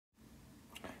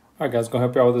All right, guys, gonna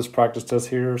help you out with this practice test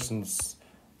here since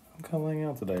I'm kind of laying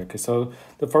out today. Okay, so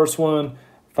the first one,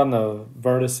 find the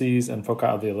vertices and foci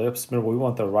of the ellipse. Remember, we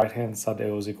want the right-hand side to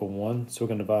always equal 1, so we're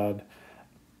gonna divide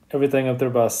everything up there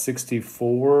by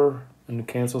 64 and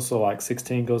cancel. So like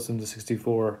 16 goes into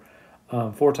 64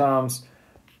 4 times,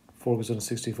 4 goes into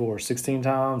 64 16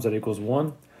 times, that equals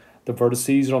 1. The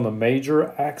vertices are on the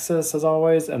major axis as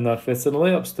always, and if it's an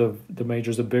ellipse, the major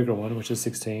is a bigger one, which is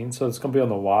 16. So it's going to be on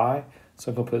the y.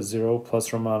 So I'm going to put 0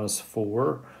 plus or minus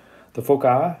 4. The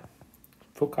foci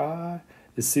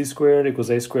is c squared equals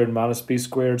a squared minus b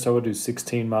squared. So I would do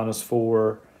 16 minus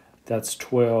 4. That's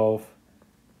 12.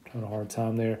 Having a hard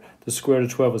time there. The square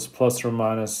root of 12 is plus or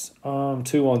minus 2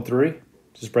 on 3.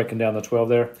 Just breaking down the 12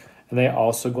 there. And they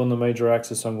also go on the major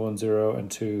axis, so I'm going 0 and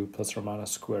 2 plus or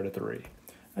minus square root of 3.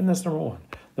 And that's number 1.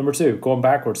 Number 2, going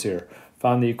backwards here.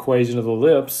 Find the equation of the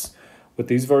ellipse with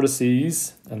these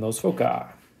vertices and those foci.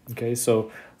 Okay, so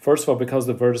first of all, because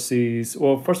the vertices,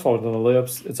 well, first of all, with an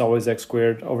ellipse, it's always x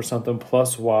squared over something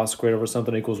plus y squared over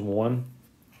something equals 1.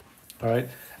 All right,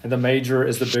 and the major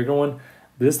is the bigger one.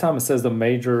 This time it says the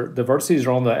vertices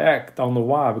are on the x, on the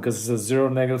y, because it says 0,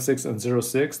 -6, and 0,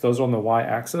 6. Those are on the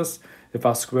y-axis. If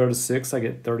I square root of 6, I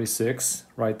get 36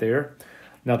 right there.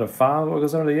 Now to find what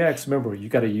goes under the x, remember, you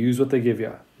got to use what they give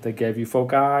you. They gave you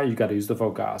foci, you got to use the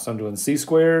foci. So I'm doing c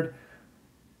squared.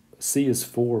 C is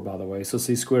 4, by the way. So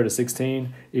c squared is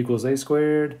 16 equals a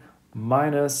squared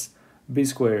minus b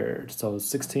squared. So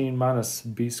 16 minus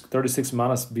b, 36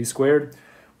 minus b squared,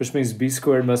 which means b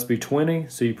squared must be 20.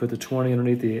 So you put the 20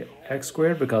 underneath the x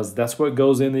squared because that's what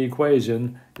goes in the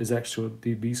equation is actually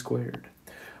b squared.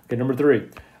 Okay, number 3.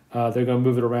 They're going to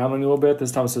move it around a little bit.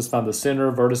 This time it says find the center,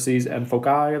 vertices, and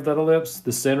foci of that ellipse.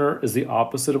 The center is the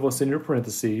opposite of what's in your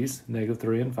parentheses,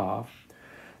 -3 and 5.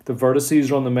 The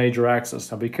vertices are on the major axis.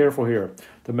 Now be careful here.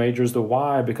 The major is the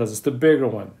y because it's the bigger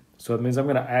one. So it means I'm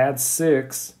going to add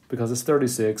 6 because it's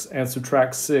 36 and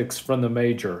subtract 6 from the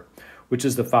major, which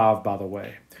is the 5, by the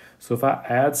way. So if I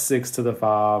add 6 to the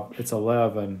 5, it's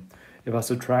 11. If I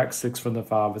subtract 6 from the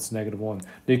 5, it's -1.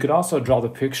 Now you could also draw the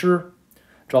picture,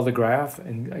 draw the graph,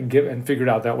 and figure it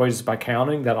out that way just by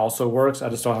counting. That also works. I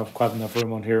just don't have quite enough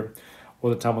room on here or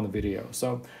the time on the video.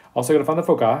 So also going to find the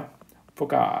foci.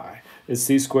 Foci is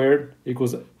c squared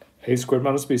equals a squared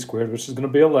minus b squared, which is going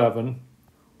to be 11.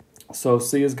 So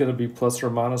c is going to be plus or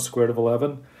minus square root of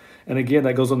 11. And again,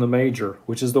 that goes on the major,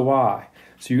 which is the y.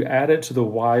 So you add it to the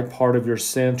y part of your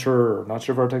center, not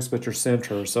your vertex, but your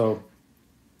center. So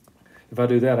if I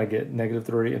do that, I get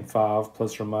 -3 and 5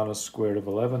 plus or minus square root of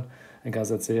 11. And guys,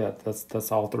 that's it.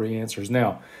 That's all 3 answers.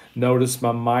 Now, notice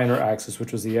my minor axis,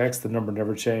 which was the x, the number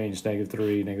never changed.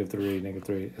 -3, -3,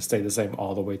 -3. It stayed the same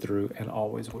all the way through and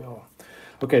always will.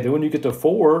 Okay, then when you get to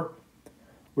 4,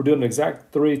 we're doing the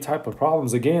exact 3 type of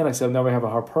problems again, except now we have a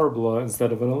hyperbola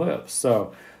instead of an ellipse.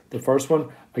 So the first one,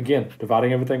 again,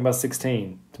 dividing everything by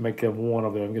 16 to make it 1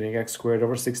 over there. I'm getting x squared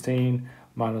over 16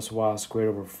 minus y squared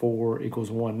over 4 equals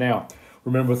 1. Now,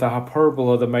 remember with the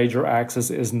hyperbola, the major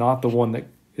axis is not the one that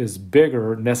is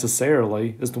bigger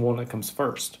necessarily, is the one that comes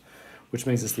first, which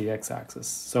means it's the x-axis.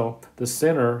 So the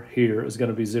center here is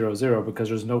going to be 0, 0 because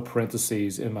there's no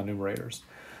parentheses in my numerators.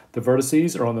 The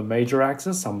vertices are on the major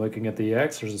axis. I'm looking at the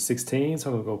x. There's a 16, so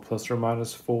I'm going to go plus or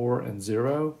minus 4 and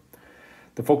 0.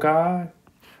 The foci,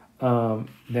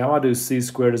 now I do c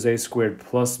squared is a squared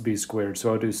plus b squared.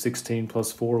 So I do 16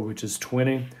 plus 4, which is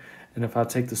 20. And if I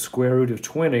take the square root of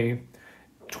 20,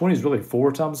 20 is really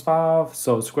 4 times 5,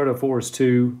 so the square root of 4 is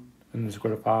 2, and the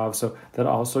square root of 5, so that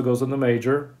also goes on the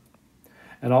major.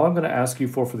 And all I'm going to ask you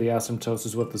for the asymptotes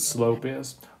is what the slope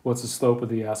is. What's the slope of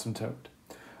the asymptote?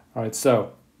 All right,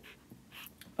 so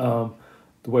the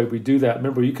way we do that,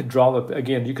 remember, you could draw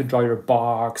you could draw your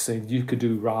box, and you could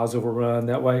do rise over run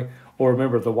that way. Or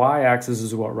remember, the y-axis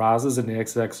is what rises, and the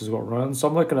x-axis is what runs. So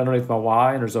I'm looking underneath my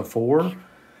y, and there's a 4.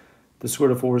 The square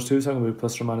root of 4 is 2, so I'm going to be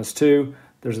plus or minus 2.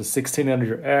 There's a 16 under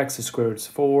your x, the square root is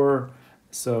 4.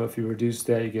 So if you reduce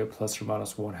that, you get plus or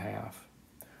minus 1/2.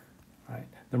 All right,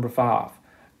 number 5,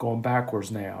 going backwards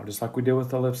now, just like we did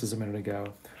with ellipses a minute ago.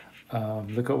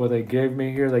 Look at what they gave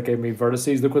me here. They gave me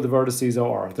vertices. Look what the vertices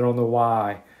are. They're on the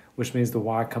y, which means the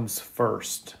y comes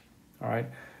first. All right.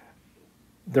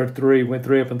 They're 3, went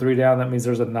 3 up and 3 down. That means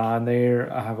there's a 9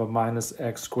 there. I have a minus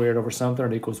x squared over something,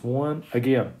 and it equals 1.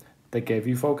 Again, they gave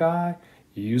you foci.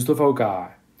 You use the foci.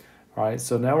 All right,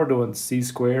 so now we're doing c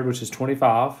squared, which is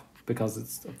 25, because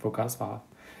it's foci is 5,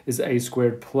 is a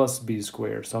squared plus b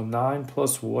squared. So 9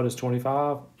 plus what is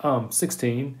 25?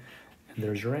 16, and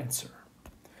there's your answer.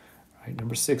 All right,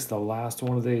 number 6, the last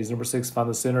one of these. Number 6, find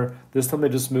the center. This time they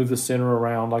just move the center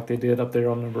around like they did up there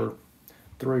on number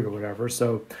 3 or whatever.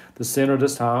 So the center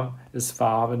this time is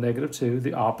 5 and negative 2,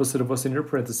 the opposite of what's in your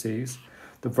parentheses.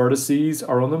 The vertices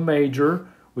are on the major,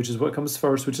 which is what comes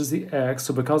first, which is the x.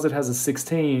 So because it has a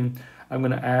 16, I'm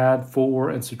going to add 4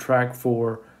 and subtract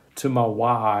 4 to my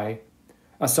y.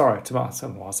 To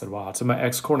my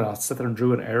x coordinate. I sat there and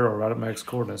drew an arrow right at my x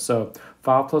coordinate. So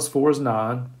 5 plus 4 is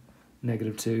 9,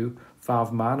 negative 2.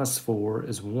 5 minus 4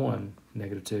 is 1,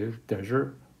 negative 2. There's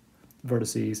your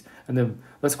vertices. And then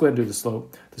let's go ahead and do the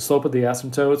slope. The slope of the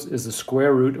asymptotes is the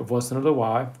square root of what's under the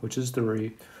y, which is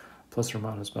 3, plus or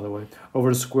minus, by the way, over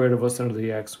the square root of what's under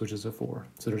the x, which is a 4.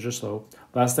 So there's your slope.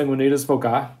 Last thing we need is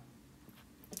foci.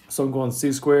 So I'm going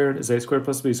c squared is a squared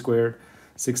plus b squared.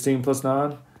 16 plus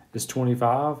 9 is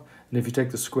 25. And if you take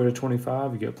the square root of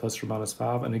 25, you get plus or minus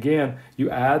 5. And again, you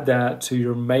add that to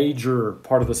your major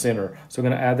part of the center. So I'm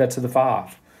going to add that to the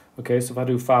 5. Okay, so if I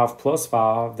do 5 plus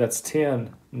 5, that's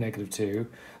 10, negative 2.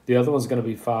 The other one's going to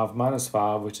be 5 minus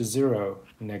 5, which is 0,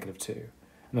 negative 2.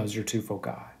 And those are your two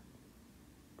foci.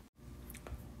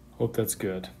 Hope that's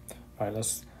good. All right,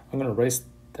 I'm going to erase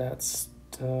that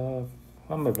stuff.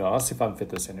 Well, maybe not. Let's see if I can fit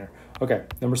this in here. Okay,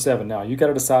 number 7. Now, you got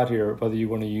to decide here whether you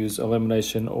want to use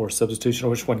elimination or substitution, or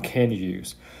which one can you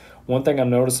use. One thing I'm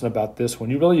noticing about this one,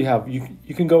 you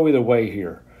can go either way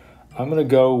here. I'm going to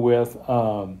go with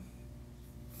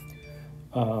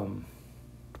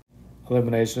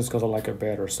elimination because I like it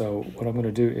better. So what I'm going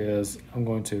to do is I'm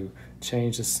going to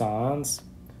change the signs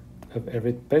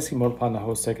of basically multiplying the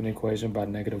whole second equation by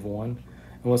negative 1. And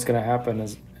what's going to happen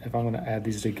is if I'm going to add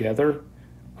these together,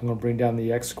 I'm going to bring down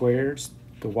the x squareds,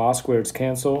 the y squareds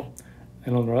cancel,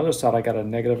 and on the other side I got a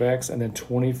negative x, and then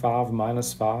 25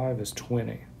 minus 5 is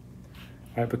 20. All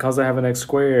right, because I have an x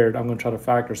squared, I'm going to try to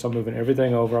factor, so I'm moving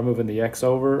everything over. I'm moving the x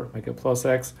over, make it plus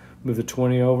x, move the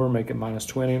 20 over, make it minus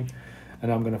 20,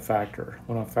 and I'm going to factor.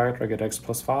 When I factor, I get x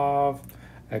plus 5,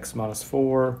 x minus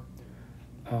 4.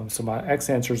 So my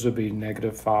x answers would be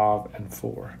negative 5 and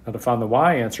 4. Now to find the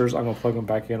y answers, I'm going to plug them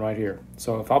back in right here.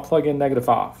 So if I plug in negative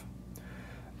 5,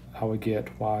 I would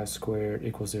get y squared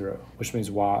equals 0, which means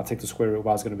I take the square root,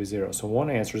 y is going to be 0. So one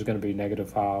answer is going to be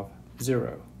negative 5,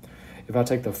 0. If I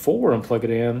take the 4 and plug it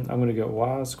in, I'm going to get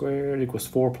y squared equals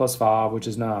 4 plus 5, which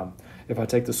is 9. If I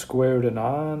take the square root of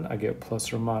 9, I get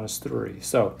plus or minus 3.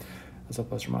 So that's a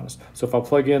plus or minus. So if I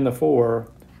plug in the 4,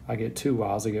 I get 2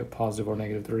 y's, I get positive or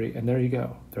negative 3. And there you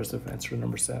go. There's the answer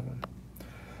number 7.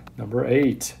 Number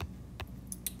 8.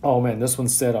 Oh man, this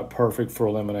one's set up perfect for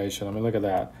elimination. I mean, look at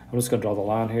that. I'm just going to draw the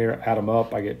line here, add them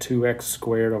up. I get 2x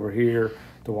squared over here.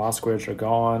 The y squareds are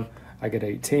gone. I get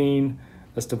 18.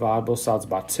 Let's divide both sides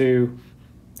by 2.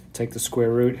 Take the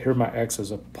square root. Here my x is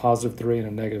a positive 3 and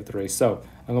a negative 3. So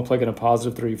I'm going to plug in a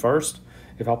positive 3 first.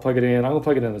 If I plug it in, I'm going to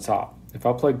plug it in the top. If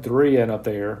I plug 3 in up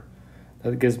there,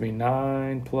 that gives me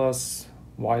 9 plus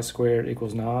y squared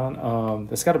equals 9.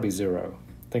 That's got to be 0.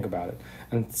 Think about it.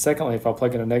 And secondly, if I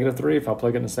plug in a negative 3, if I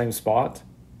plug it in the same spot,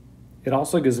 it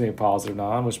also gives me a positive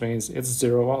 9, which means it's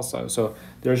 0 also. So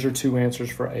there's your two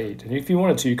answers for 8. And if you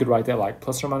wanted to, you could write that like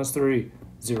plus or minus 3,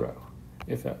 0,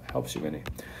 if that helps you any.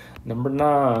 Number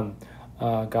 9.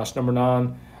 Number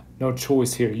 9, no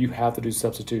choice here. You have to do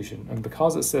substitution. And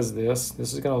because it says this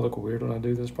is going to look weird when I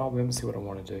do this probably. Let me see what I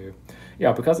want to do.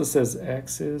 Yeah, because it says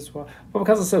x is y. Well,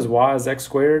 because it says y is x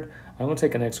squared, I'm going to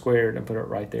take an x squared and put it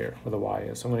right there where the y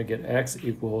is. So I'm going to get x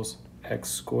equals x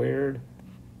squared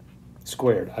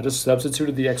squared. I just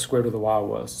substituted the x squared where the y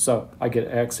was. So I get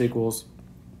x equals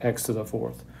x to the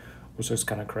 4th, which is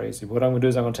kind of crazy. What I'm going to do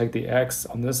is I'm going to take the x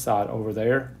on this side over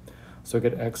there. So I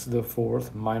get x to the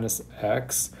 4th minus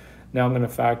x. Now I'm going to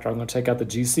factor. I'm going to take out the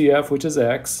GCF, which is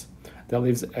x. That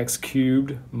leaves x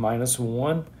cubed minus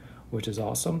 1, which is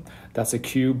awesome. That's a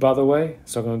cube, by the way.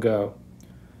 So I'm going to go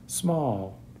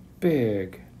small,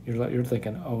 big. You're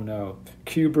thinking, oh no.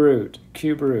 Cube root,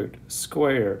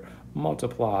 square,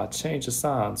 multiply, change the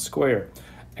sign, square.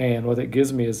 And what it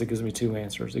gives me is it gives me two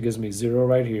answers. It gives me 0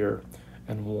 right here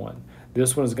and 1.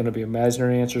 This one is going to be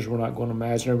imaginary answers. We're not going to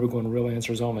imaginary. We're going to real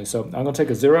answers only. So I'm going to take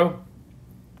a 0.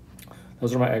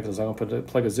 Those are my x's. I'm going to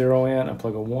plug a 0 in and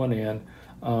plug a 1 in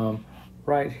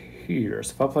right here.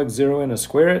 So if I plug 0 in and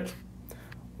square it,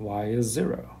 y is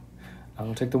 0. I'm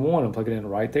going to take the 1 and plug it in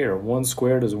right there. 1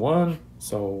 squared is 1,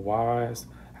 so y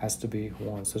has to be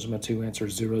 1. So those are my two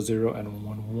answers, 0, 0, and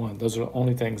 1, 1. Those are the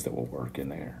only things that will work in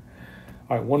there.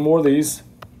 All right, one more of these,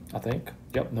 I think.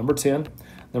 Yep, number 10.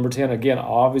 Number 10, again,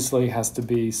 obviously has to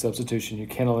be substitution. You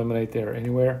can't eliminate there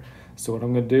anywhere. So what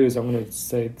I'm going to do is I'm going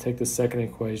to take the second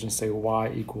equation, say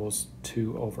y equals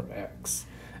 2 over x.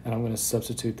 And I'm going to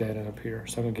substitute that in up here.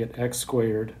 So I'm going to get x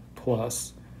squared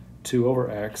plus 2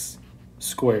 over x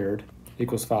squared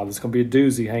equals 5. This is going to be a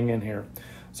doozy. Hang in here.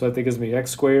 So that gives me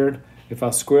x squared. If I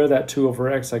square that 2 over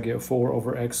x, I get 4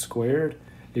 over x squared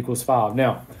equals 5.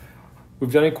 Now,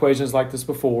 we've done equations like this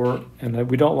before, and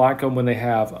we don't like them when they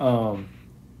have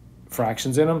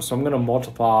fractions in them. So I'm going to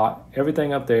multiply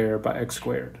everything up there by x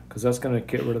squared, because that's going to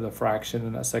get rid of the fraction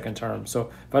in that second term. So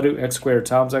if I do x squared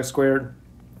times x squared,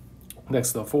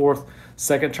 x to the fourth,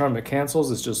 second term it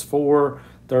cancels, it's just 4.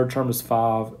 Third term is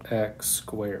 5x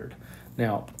squared.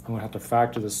 Now, I'm going to have to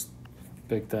factor this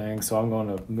big thing, so I'm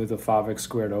going to move the 5x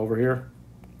squared over here.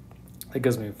 That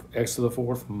gives me x to the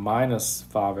fourth minus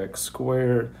 5x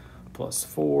squared plus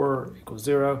 4 equals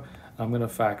 0. I'm going to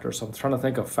factor. So I'm trying to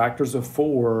think of factors of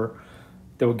 4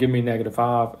 that would give me negative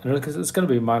 5. And it's going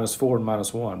to be minus 4 and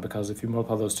minus 1, because if you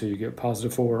multiply those two, you get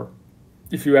positive 4.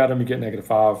 If you add them, you get negative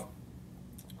 5.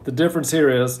 The difference here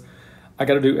is I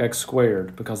got to do x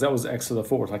squared, because that was x to the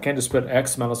fourth. I can't just put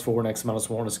x minus 4 and x minus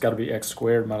 1. It's got to be x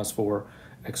squared minus 4,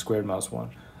 x squared minus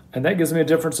 1. And that gives me a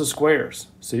difference of squares.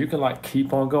 So you can like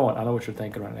keep on going. I know what you're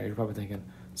thinking right now. You're probably thinking,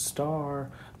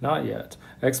 star, not yet.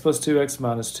 X plus 2, x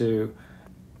minus 2,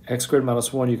 x squared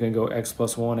minus 1. You can go x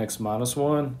plus 1, x minus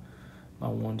 1. My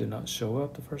 1 did not show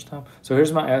up the first time. So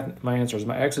here's my answers.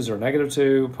 My x's are negative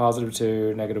 2, positive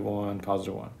 2, negative 1,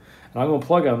 positive 1. And I'm going to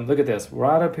plug them, look at this,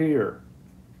 right up here.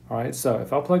 All right, so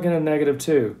if I plug in a negative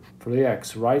 2 for the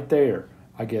x right there,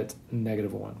 I get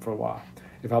negative 1 for y.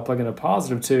 If I plug in a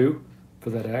positive 2 for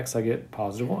that x, I get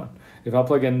positive 1. If I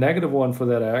plug in negative 1 for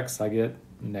that x, I get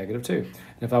negative 2. And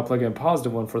if I plug in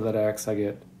positive 1 for that x, I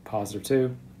get positive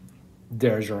 2.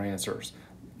 There's your answers.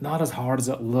 Not as hard as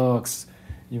it looks.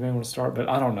 You may want to start, but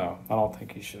I don't know. I don't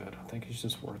think you should. I think you should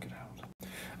just work it out.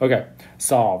 Okay,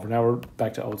 solve. Now we're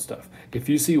back to old stuff. If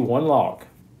you see one log,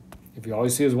 if you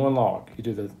always see is one log, you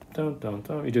do the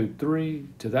you do 3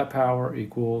 to that power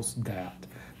equals that.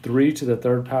 3 to the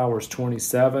third power is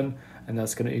 27, and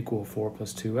that's going to equal 4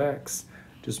 plus 2x.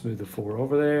 Just move the 4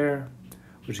 over there,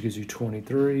 which gives you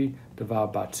 23.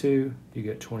 Divide by 2, you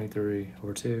get 23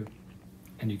 over 2,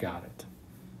 and you got it.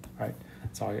 All right,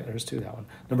 that's all there's to that one.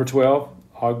 Number 12,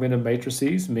 augmented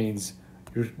matrices means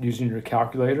you're using your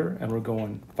calculator, and we're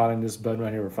finding this button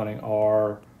right here. We're finding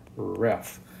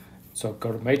RF. So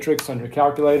go to matrix on your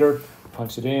calculator,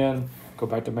 punch it in, go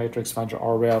back to matrix, find your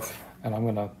RF, and I'm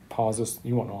going to pause this.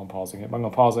 You won't know I'm pausing it, but I'm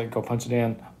going to pause it, go punch it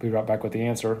in, be right back with the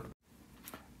answer.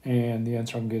 And the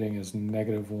answer I'm getting is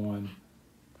 -1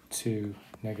 to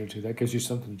 -2. That gives you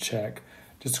something to check.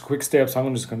 Just quick steps.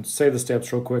 I'm just going to say the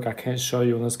steps real quick. I can't show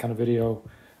you in this kind of video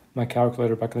my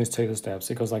calculator, but I can at least tell you the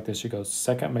steps. It goes like this. You go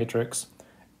second matrix,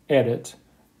 edit,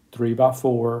 3 by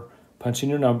 4, punch in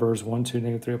your numbers, 1, 2,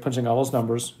 -3, punching all those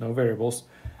numbers, no variables.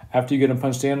 After you get them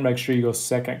punched in, make sure you go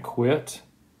second quit.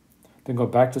 Then go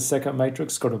back to second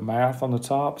matrix, go to math on the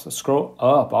top. So scroll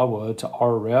up, I would, to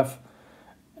RF,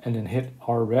 and then hit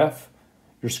RF.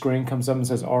 Your screen comes up and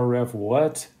says RF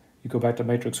what? You go back to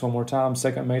matrix one more time,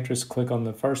 second matrix, click on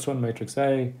the first one, matrix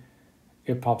A.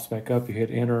 It pops back up, you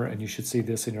hit enter, and you should see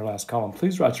this in your last column.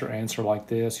 Please write your answer like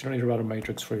this. You don't need to write a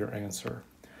matrix for your answer.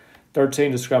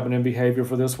 13, describe an end behavior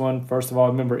for this one. First of all,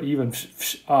 remember even,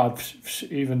 odd,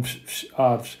 even,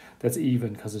 odd. That's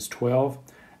even because it's 12,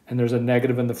 and there's a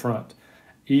negative in the front.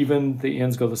 Even, the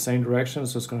ends go the same direction,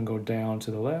 so it's going to go down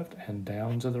to the left and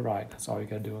down to the right. That's all you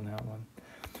got to do in that one.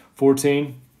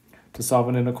 14, to solve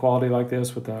an inequality like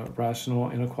this with a rational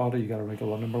inequality, you got to make a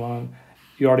low number line.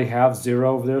 You already have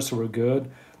 0 over there, so we're good.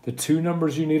 The two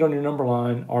numbers you need on your number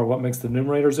line are what makes the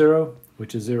numerator 0,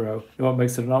 which is 0, and what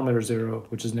makes the denominator 0,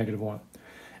 which is -1.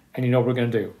 And you know what we're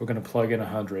going to do? We're going to plug in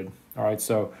 100. All right,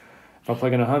 so if I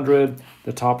plug in 100,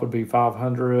 the top would be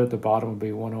 500, the bottom would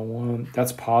be 101.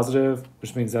 That's positive,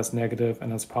 which means that's negative,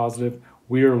 and that's positive.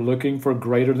 We are looking for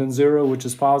greater than 0, which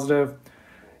is positive.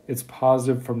 It's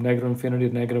positive from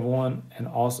 -infinity to -1, and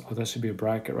also, oh, that should be a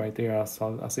bracket right there. I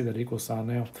see that equal sign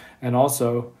now. And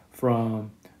also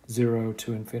from 0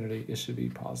 to infinity, it should be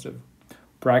positive.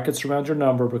 Brackets around your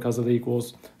number because of the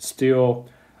equals, still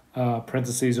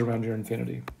parentheses around your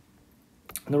infinity.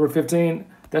 Number 15,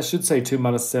 that should say 2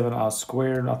 minus 7i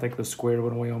squared. I think the square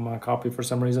went away on my copy for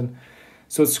some reason.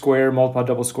 So it's square, multiply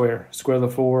double square. Square the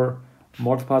 4,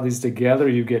 multiply these together,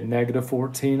 you get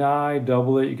 -14i.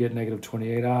 Double it, you get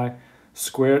 -28i.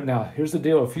 Square it. Now, here's the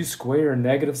deal. If you square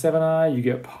 -7i, you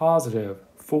get positive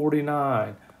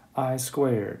 49i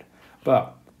squared.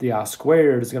 But the I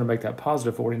squared is going to make that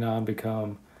positive 49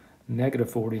 become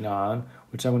 -49,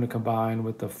 which I'm going to combine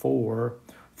with the 4.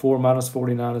 4 minus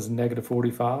 49 is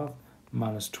 -45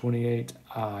 minus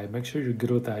 28i. Make sure you're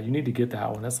good with that. You need to get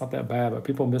that one. That's not that bad, but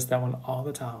people miss that one all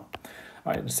the time.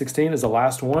 All right, 16 is the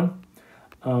last one.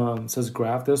 It says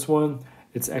graph this one.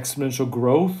 It's exponential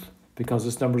growth because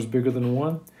this number is bigger than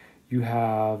 1. you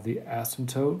have the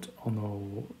asymptote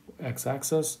on the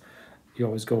x-axis. You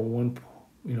always go one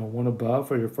above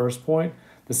for your first point.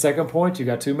 The second point, you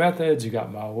got two methods. You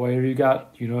got my way or you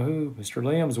got you-know-who, Mr.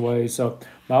 Liam's way. So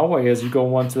my way is you go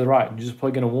one to the right. You just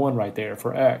plug in a 1 right there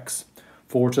for x.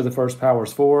 4 to the first power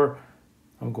is 4.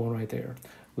 I'm going right there.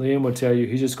 Liam would tell you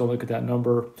he's just going to look at that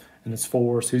number, and it's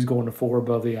 4, so he's going to 4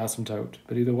 above the asymptote.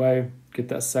 But either way, get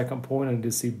that second point and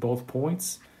just see both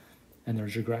points, and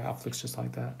there's your graph. Looks just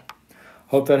like that.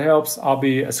 Hope that helps. I'll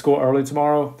be at school early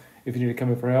tomorrow. If you need to come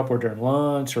in for help or during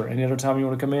lunch or any other time you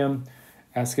want to come in,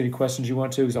 ask any questions you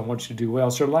want to because I want you to do well.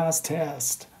 It's your last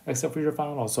test, except for your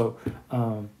final. So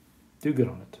do good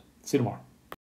on it. See you tomorrow.